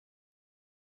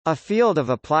A field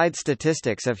of applied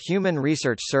statistics of human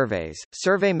research surveys.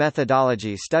 Survey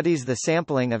methodology studies the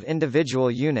sampling of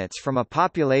individual units from a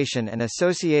population and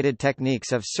associated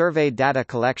techniques of survey data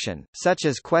collection, such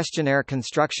as questionnaire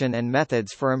construction and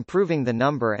methods for improving the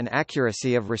number and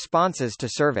accuracy of responses to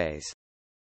surveys.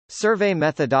 Survey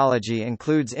methodology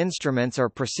includes instruments or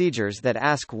procedures that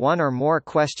ask one or more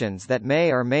questions that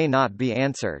may or may not be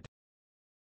answered.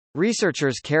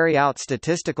 Researchers carry out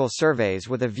statistical surveys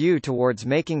with a view towards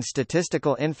making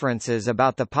statistical inferences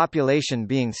about the population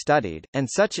being studied, and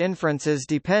such inferences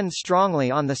depend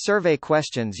strongly on the survey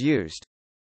questions used.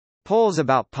 Polls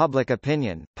about public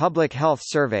opinion, public health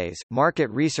surveys, market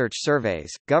research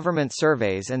surveys, government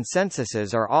surveys and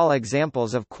censuses are all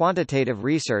examples of quantitative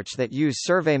research that use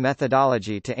survey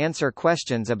methodology to answer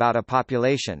questions about a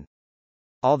population.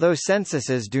 Although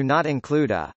censuses do not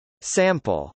include a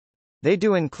sample, they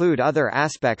do include other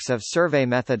aspects of survey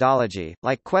methodology,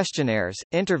 like questionnaires,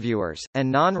 interviewers,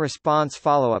 and non-response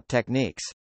follow-up techniques.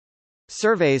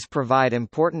 Surveys provide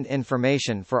important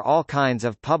information for all kinds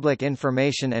of public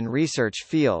information and research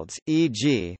fields,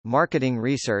 e.g., marketing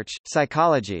research,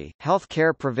 psychology, health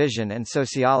care provision and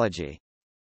sociology.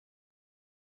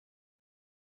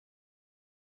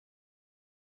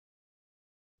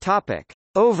 Topic.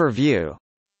 Overview.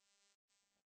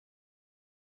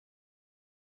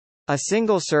 A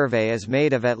single survey is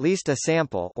made of at least a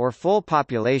sample or full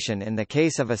population in the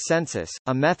case of a census,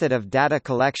 a method of data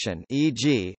collection,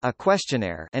 e.g., a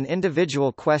questionnaire, and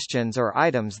individual questions or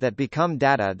items that become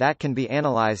data that can be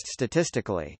analyzed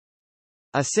statistically.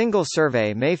 A single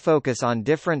survey may focus on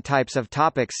different types of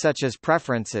topics such as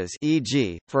preferences,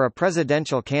 e.g., for a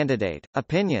presidential candidate,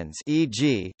 opinions,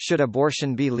 e.g., should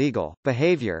abortion be legal,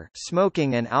 behavior,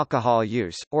 smoking and alcohol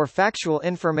use, or factual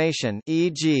information,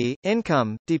 e.g.,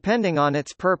 income, depending on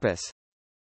its purpose.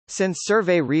 Since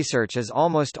survey research is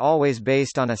almost always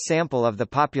based on a sample of the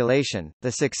population,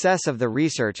 the success of the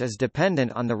research is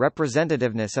dependent on the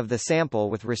representativeness of the sample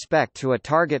with respect to a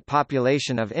target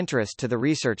population of interest to the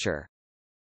researcher.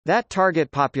 That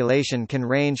target population can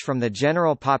range from the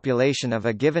general population of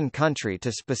a given country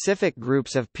to specific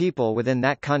groups of people within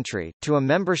that country, to a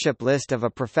membership list of a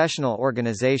professional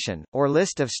organization, or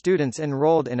list of students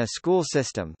enrolled in a school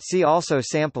system. See also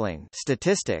sampling,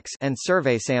 statistics, and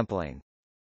survey sampling.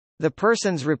 The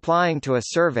persons replying to a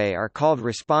survey are called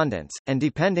respondents, and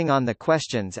depending on the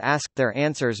questions asked, their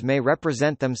answers may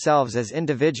represent themselves as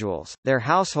individuals, their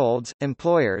households,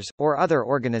 employers, or other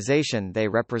organization they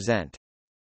represent.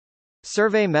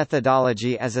 Survey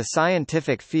methodology as a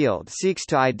scientific field seeks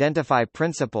to identify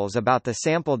principles about the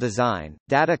sample design,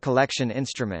 data collection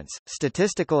instruments,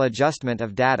 statistical adjustment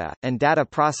of data, and data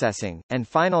processing, and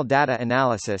final data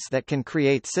analysis that can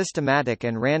create systematic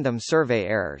and random survey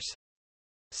errors.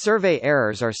 Survey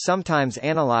errors are sometimes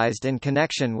analyzed in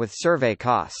connection with survey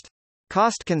cost.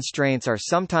 Cost constraints are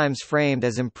sometimes framed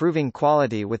as improving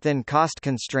quality within cost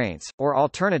constraints, or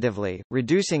alternatively,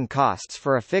 reducing costs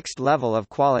for a fixed level of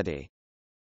quality.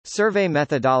 Survey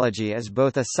methodology is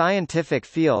both a scientific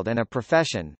field and a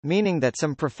profession, meaning that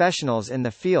some professionals in the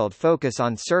field focus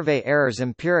on survey errors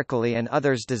empirically and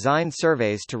others design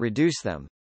surveys to reduce them.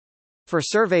 For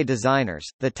survey designers,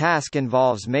 the task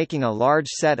involves making a large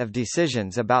set of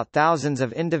decisions about thousands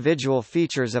of individual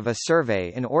features of a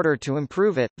survey in order to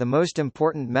improve it. The most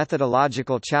important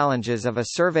methodological challenges of a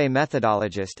survey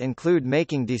methodologist include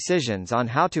making decisions on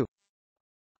how to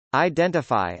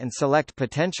identify and select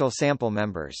potential sample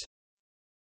members,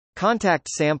 contact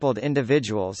sampled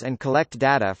individuals and collect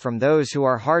data from those who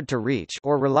are hard to reach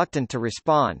or reluctant to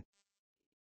respond,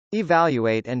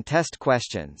 evaluate and test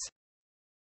questions,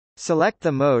 select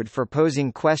the mode for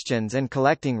posing questions and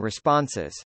collecting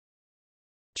responses,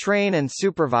 train and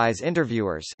supervise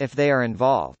interviewers if they are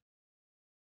involved,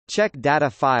 check data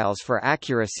files for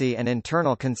accuracy and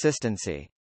internal consistency,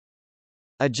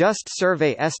 adjust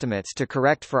survey estimates to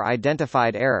correct for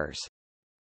identified errors.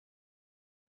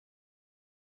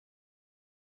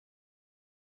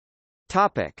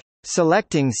 Topic: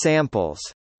 Selecting samples.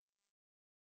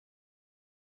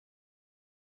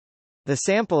 The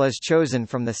sample is chosen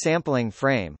from the sampling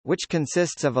frame, which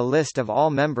consists of a list of all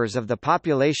members of the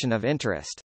population of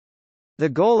interest. The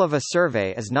goal of a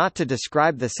survey is not to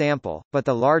describe the sample, but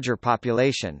the larger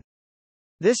population.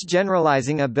 This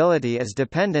generalizing ability is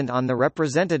dependent on the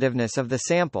representativeness of the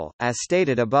sample, as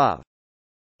stated above.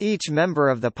 Each member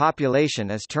of the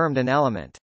population is termed an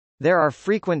element. There are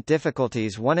frequent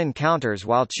difficulties one encounters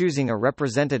while choosing a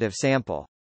representative sample.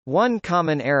 One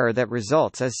common error that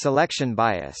results is selection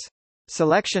bias.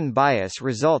 Selection bias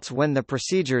results when the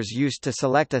procedures used to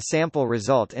select a sample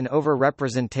result in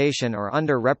overrepresentation or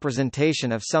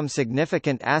underrepresentation of some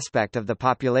significant aspect of the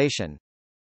population.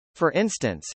 For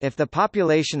instance, if the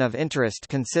population of interest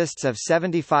consists of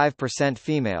 75%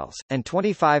 females, and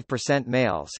 25%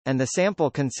 males, and the sample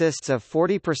consists of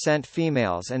 40%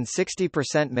 females and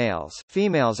 60% males,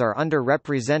 females are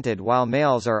underrepresented while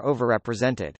males are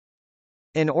overrepresented.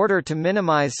 In order to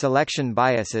minimize selection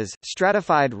biases,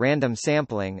 stratified random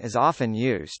sampling is often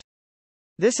used.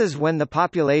 This is when the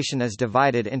population is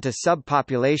divided into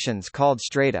subpopulations called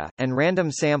strata, and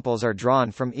random samples are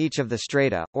drawn from each of the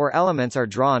strata, or elements are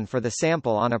drawn for the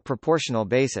sample on a proportional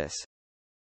basis.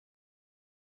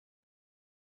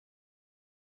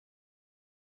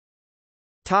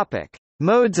 Topic: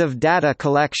 Modes of data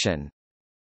collection.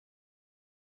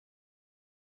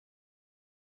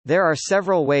 There are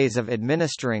several ways of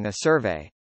administering a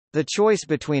survey. The choice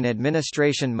between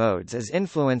administration modes is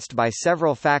influenced by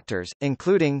several factors,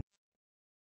 including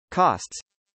costs,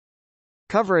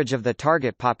 coverage of the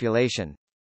target population,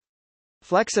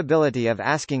 flexibility of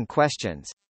asking questions,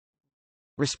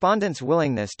 respondents'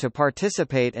 willingness to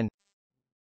participate, and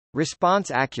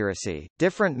response accuracy.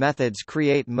 Different methods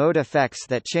create mode effects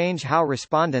that change how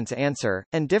respondents answer,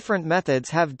 and different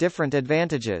methods have different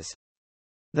advantages.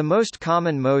 The most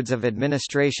common modes of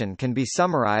administration can be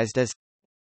summarized as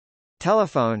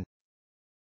telephone,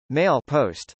 mail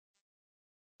post,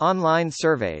 online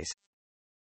surveys,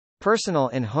 personal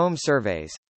in-home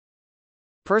surveys,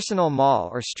 personal mall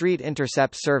or street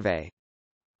intercept survey,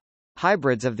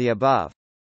 hybrids of the above.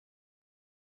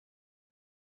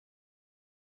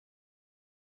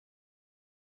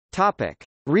 Topic: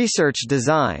 Research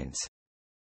designs.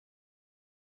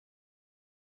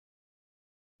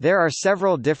 There are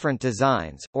several different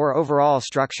designs, or overall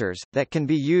structures, that can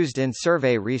be used in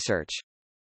survey research.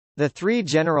 The three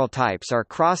general types are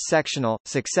cross-sectional,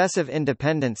 successive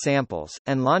independent samples,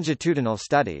 and longitudinal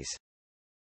studies.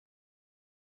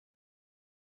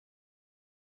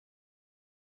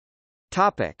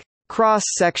 Topic: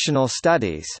 Cross-sectional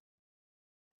studies.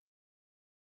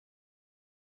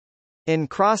 In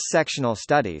cross-sectional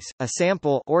studies, a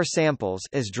sample or samples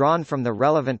is drawn from the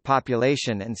relevant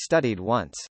population and studied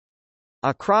once.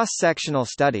 A cross-sectional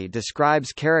study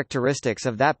describes characteristics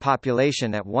of that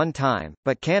population at one time,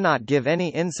 but cannot give any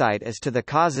insight as to the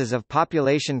causes of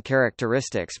population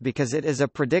characteristics because it is a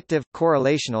predictive,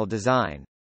 correlational design.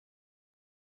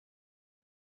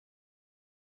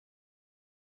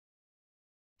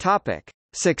 Topic: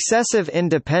 Successive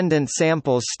independent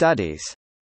samples studies.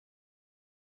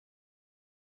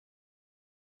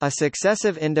 A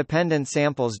successive independent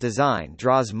samples design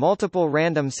draws multiple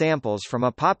random samples from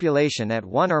a population at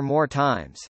one or more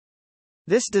times.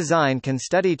 This design can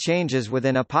study changes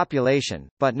within a population,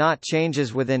 but not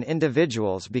changes within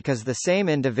individuals because the same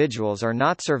individuals are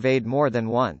not surveyed more than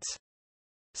once.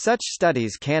 Such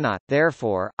studies cannot,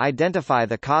 therefore, identify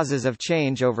the causes of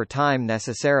change over time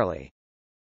necessarily.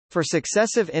 For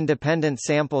successive independent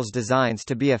samples designs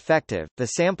to be effective, the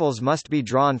samples must be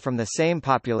drawn from the same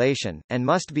population, and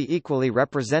must be equally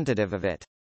representative of it.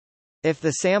 If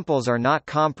the samples are not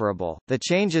comparable, the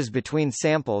changes between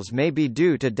samples may be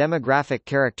due to demographic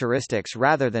characteristics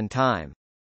rather than time.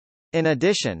 In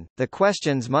addition, the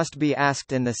questions must be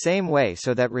asked in the same way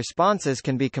so that responses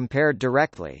can be compared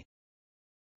directly.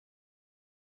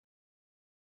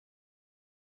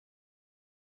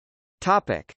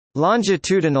 Topic: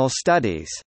 Longitudinal studies.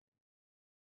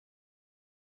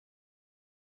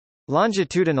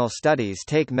 Longitudinal studies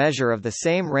take measure of the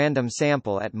same random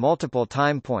sample at multiple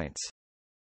time points.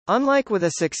 Unlike with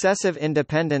a successive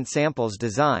independent samples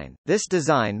design, this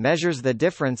design measures the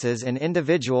differences in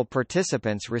individual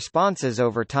participants' responses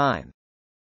over time.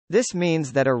 This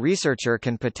means that a researcher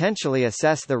can potentially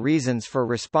assess the reasons for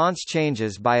response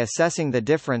changes by assessing the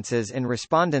differences in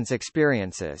respondents'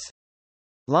 experiences.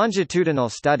 Longitudinal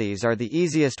studies are the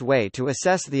easiest way to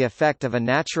assess the effect of a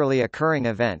naturally occurring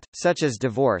event, such as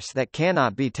divorce, that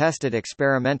cannot be tested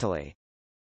experimentally.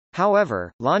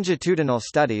 However, longitudinal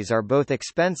studies are both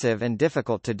expensive and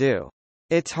difficult to do.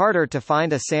 It's harder to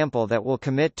find a sample that will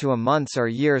commit to a months or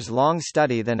years-long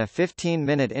study than a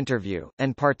 15-minute interview,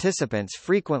 and participants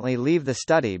frequently leave the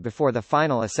study before the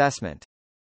final assessment.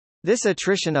 This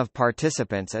attrition of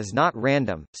participants is not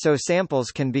random, so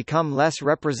samples can become less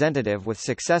representative with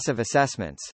successive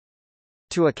assessments.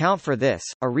 To account for this,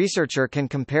 a researcher can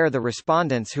compare the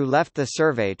respondents who left the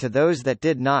survey to those that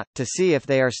did not, to see if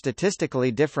they are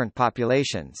statistically different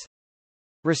populations.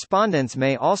 Respondents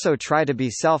may also try to be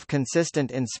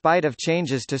self-consistent in spite of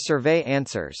changes to survey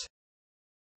answers.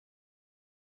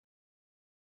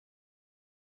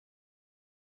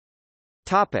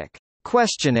 Topic: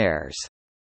 Questionnaires.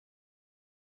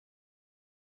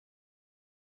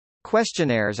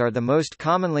 Questionnaires are the most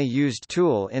commonly used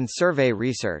tool in survey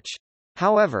research.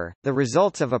 However, the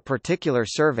results of a particular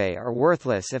survey are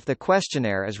worthless if the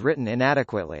questionnaire is written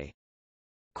inadequately.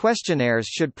 Questionnaires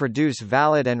should produce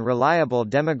valid and reliable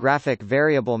demographic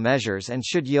variable measures and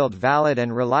should yield valid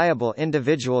and reliable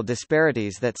individual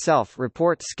disparities that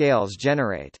self-report scales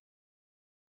generate.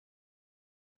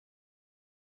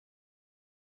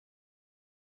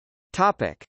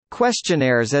 Topic: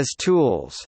 Questionnaires as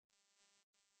tools.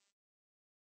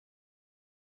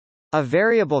 A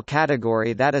variable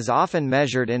category that is often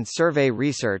measured in survey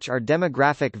research are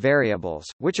demographic variables,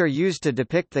 which are used to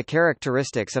depict the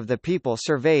characteristics of the people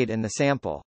surveyed in the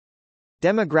sample.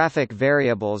 Demographic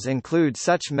variables include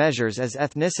such measures as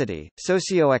ethnicity,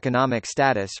 socioeconomic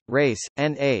status, race,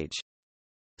 and age.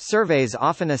 Surveys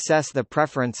often assess the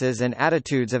preferences and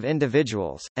attitudes of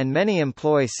individuals, and many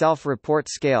employ self-report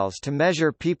scales to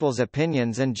measure people's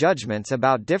opinions and judgments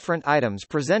about different items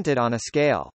presented on a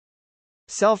scale.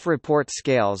 Self-report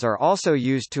scales are also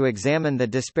used to examine the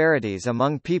disparities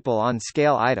among people on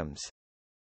scale items.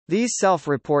 These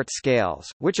self-report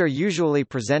scales, which are usually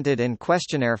presented in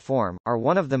questionnaire form, are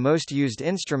one of the most used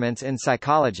instruments in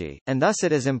psychology, and thus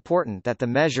it is important that the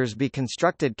measures be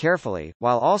constructed carefully,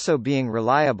 while also being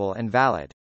reliable and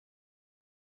valid.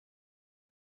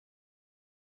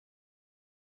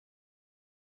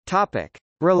 Topic: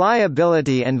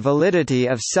 Reliability and validity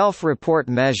of self-report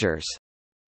measures.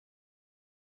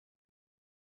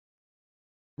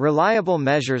 Reliable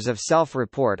measures of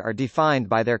self-report are defined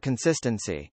by their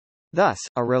consistency. Thus,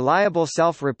 a reliable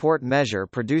self-report measure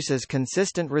produces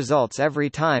consistent results every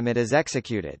time it is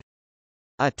executed.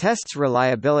 A test's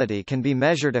reliability can be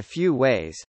measured a few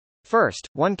ways. First,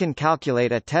 one can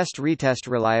calculate a test-retest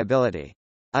reliability.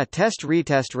 A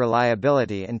test-retest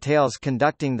reliability entails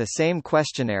conducting the same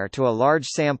questionnaire to a large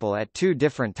sample at two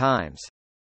different times.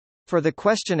 For the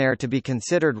questionnaire to be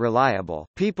considered reliable,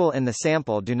 people in the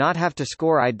sample do not have to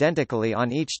score identically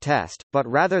on each test, but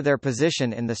rather their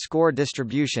position in the score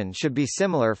distribution should be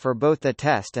similar for both the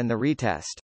test and the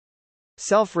retest.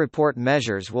 Self-report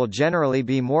measures will generally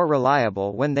be more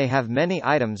reliable when they have many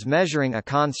items measuring a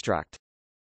construct.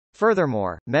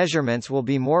 Furthermore, measurements will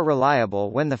be more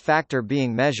reliable when the factor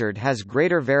being measured has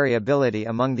greater variability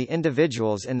among the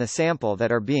individuals in the sample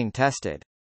that are being tested.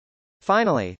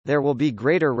 Finally, there will be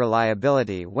greater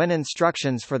reliability when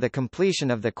instructions for the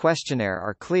completion of the questionnaire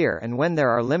are clear and when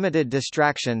there are limited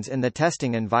distractions in the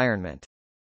testing environment.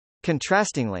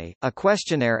 Contrastingly, a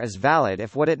questionnaire is valid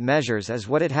if what it measures is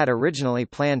what it had originally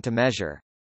planned to measure.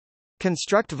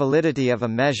 Construct validity of a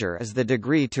measure is the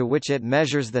degree to which it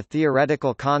measures the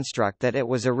theoretical construct that it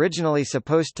was originally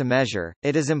supposed to measure.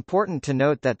 It is important to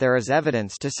note that there is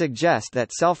evidence to suggest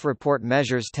that self-report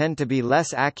measures tend to be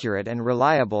less accurate and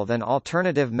reliable than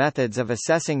alternative methods of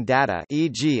assessing data,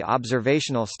 e.g.,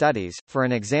 observational studies. For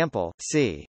an example,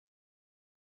 see.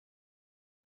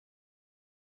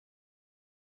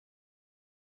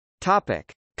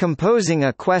 Topic: Composing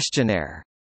a questionnaire.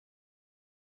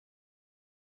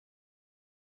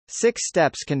 6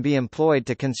 steps can be employed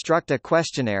to construct a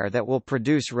questionnaire that will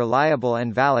produce reliable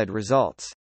and valid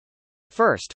results.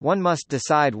 First, one must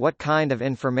decide what kind of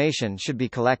information should be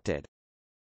collected.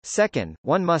 Second,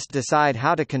 one must decide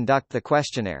how to conduct the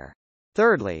questionnaire.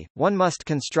 Thirdly, one must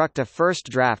construct a first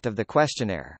draft of the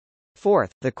questionnaire.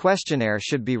 Fourth, the questionnaire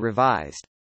should be revised.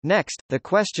 Next, the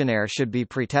questionnaire should be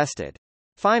pretested.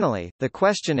 Finally, the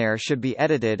questionnaire should be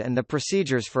edited and the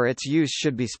procedures for its use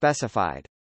should be specified.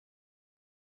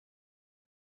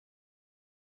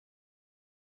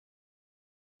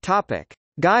 Topic: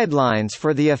 Guidelines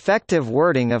for the effective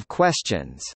wording of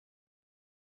questions.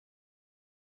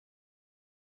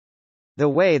 The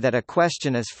way that a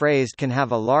question is phrased can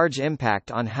have a large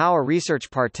impact on how a research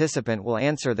participant will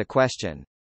answer the question.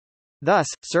 Thus,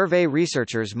 survey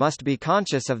researchers must be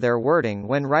conscious of their wording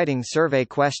when writing survey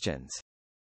questions.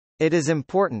 It is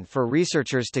important for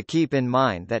researchers to keep in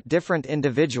mind that different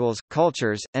individuals,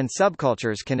 cultures, and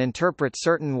subcultures can interpret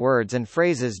certain words and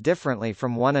phrases differently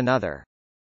from one another.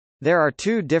 There are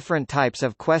two different types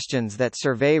of questions that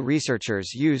survey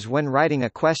researchers use when writing a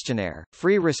questionnaire: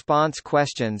 free response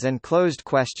questions and closed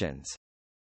questions.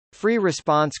 Free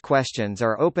response questions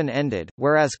are open-ended,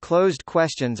 whereas closed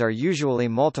questions are usually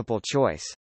multiple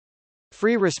choice.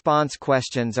 Free response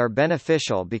questions are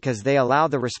beneficial because they allow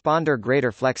the responder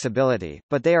greater flexibility,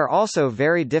 but they are also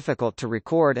very difficult to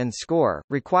record and score,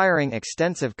 requiring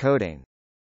extensive coding.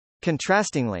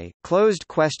 Contrastingly, closed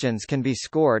questions can be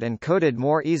scored and coded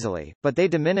more easily, but they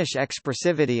diminish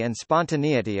expressivity and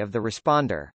spontaneity of the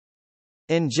responder.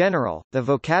 In general, the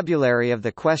vocabulary of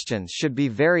the questions should be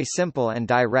very simple and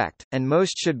direct, and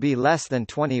most should be less than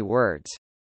 20 words.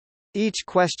 Each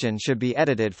question should be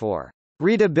edited for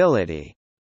readability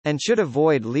and should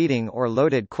avoid leading or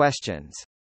loaded questions.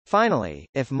 Finally,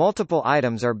 if multiple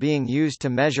items are being used to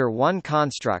measure one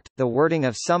construct, the wording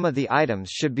of some of the items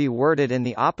should be worded in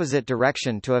the opposite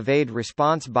direction to evade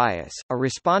response bias. A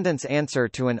respondent's answer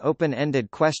to an open-ended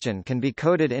question can be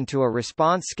coded into a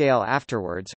response scale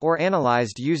afterwards, or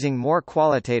analyzed using more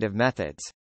qualitative methods.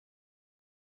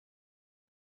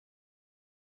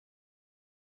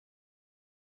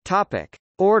 Topic: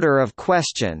 Order of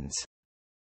questions.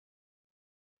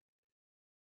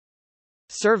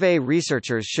 Survey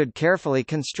researchers should carefully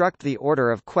construct the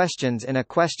order of questions in a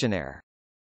questionnaire.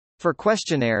 For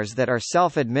questionnaires that are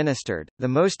self-administered, the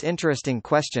most interesting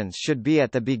questions should be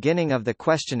at the beginning of the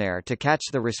questionnaire to catch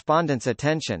the respondent's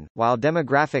attention, while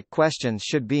demographic questions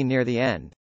should be near the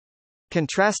end.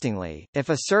 Contrastingly, if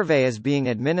a survey is being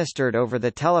administered over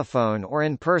the telephone or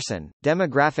in person,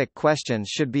 demographic questions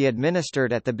should be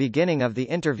administered at the beginning of the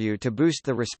interview to boost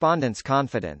the respondent's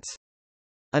confidence.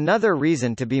 Another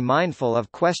reason to be mindful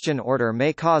of question order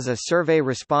may cause a survey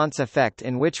response effect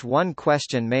in which one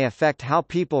question may affect how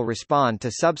people respond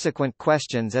to subsequent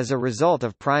questions as a result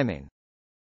of priming.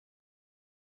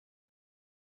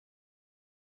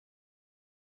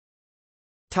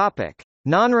 Topic: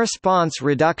 Non-response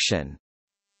reduction.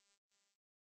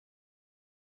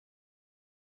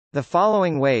 The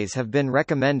following ways have been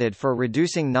recommended for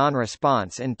reducing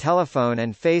non-response in telephone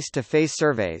and face-to-face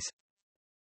surveys.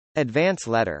 Advance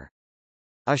letter.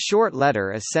 A short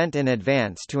letter is sent in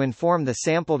advance to inform the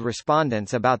sampled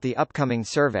respondents about the upcoming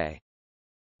survey.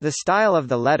 The style of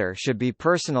the letter should be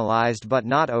personalized but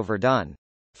not overdone.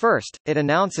 First, it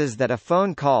announces that a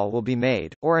phone call will be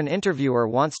made, or an interviewer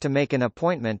wants to make an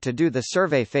appointment to do the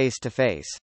survey face-to-face.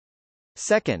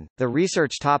 Second, the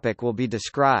research topic will be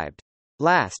described.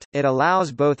 Last, it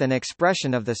allows both an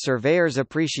expression of the surveyor's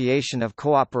appreciation of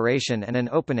cooperation and an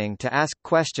opening to ask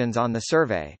questions on the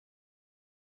survey.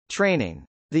 Training.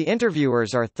 The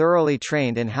interviewers are thoroughly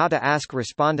trained in how to ask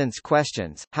respondents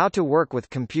questions, how to work with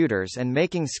computers, and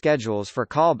making schedules for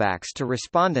callbacks to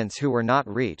respondents who were not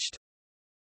reached.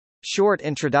 Short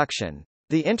introduction.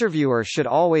 The interviewer should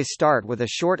always start with a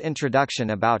short introduction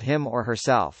about him or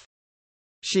herself.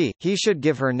 He should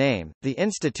give her name, the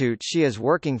institute she is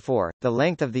working for, the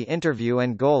length of the interview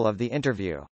and goal of the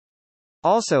interview.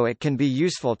 Also, it can be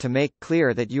useful to make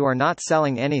clear that you are not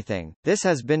selling anything. This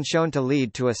has been shown to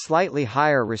lead to a slightly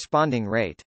higher responding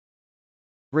rate.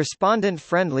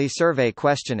 Respondent-friendly survey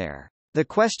questionnaire. The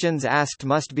questions asked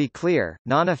must be clear,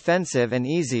 non-offensive and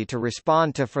easy to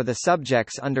respond to for the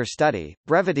subjects under study.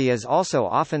 Brevity is also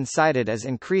often cited as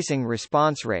increasing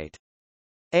response rate.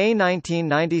 A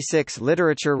 1996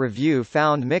 literature review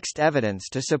found mixed evidence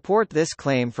to support this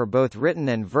claim for both written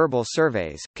and verbal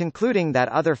surveys, concluding that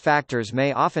other factors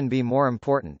may often be more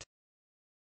important.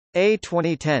 A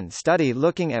 2010 study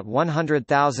looking at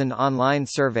 100,000 online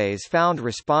surveys found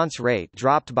response rate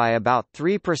dropped by about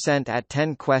 3% at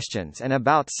 10 questions and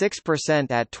about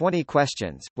 6% at 20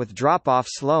 questions, with drop-off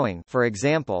slowing, for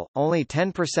example, only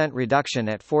 10% reduction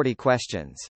at 40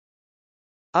 questions.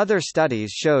 Other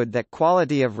studies showed that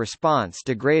quality of response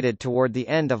degraded toward the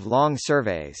end of long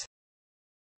surveys.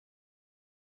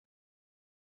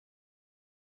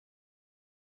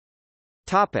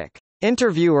 Topic: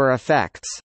 Interviewer effects.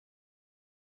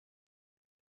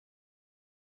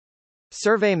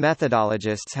 Survey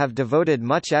methodologists have devoted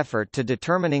much effort to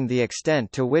determining the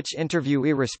extent to which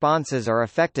interviewee responses are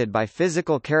affected by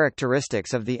physical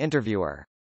characteristics of the interviewer.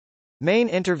 Main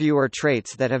interviewer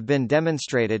traits that have been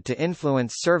demonstrated to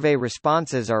influence survey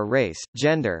responses are race,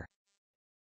 gender,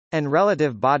 and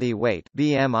relative body weight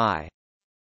 (BMI).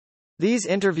 These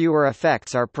interviewer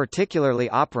effects are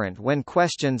particularly operant when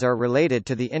questions are related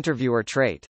to the interviewer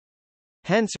trait.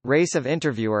 Hence, race of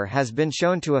interviewer has been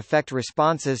shown to affect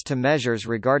responses to measures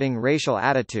regarding racial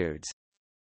attitudes.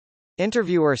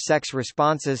 Interviewer sex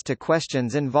responses to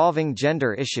questions involving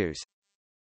gender issues.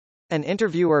 And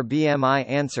interviewer BMI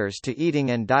answers to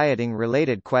eating and dieting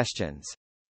related questions.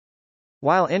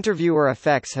 While interviewer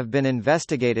effects have been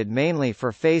investigated mainly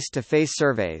for face-to-face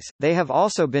surveys, they have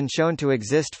also been shown to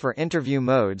exist for interview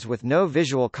modes with no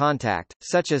visual contact,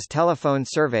 such as telephone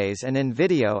surveys and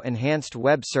in-video enhanced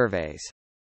web surveys.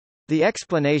 The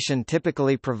explanation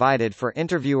typically provided for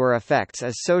interviewer effects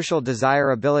is social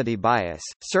desirability bias.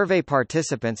 Survey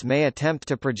participants may attempt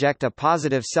to project a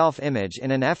positive self-image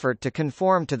in an effort to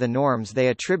conform to the norms they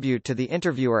attribute to the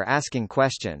interviewer asking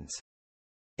questions.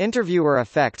 Interviewer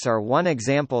effects are one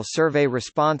example. Survey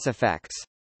response effects.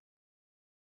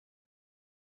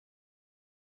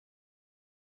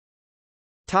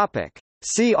 Topic.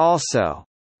 See also: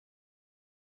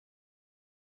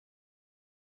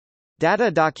 Data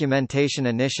Documentation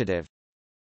Initiative,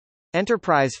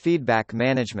 Enterprise Feedback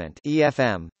Management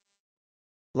 (EFM),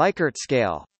 Likert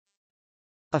scale,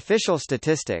 Official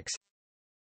statistics,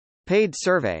 Paid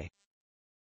survey,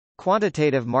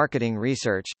 Quantitative marketing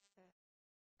research,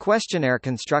 Questionnaire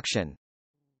construction,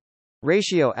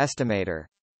 Ratio estimator,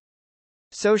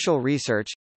 Social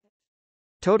research,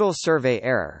 Total survey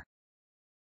error.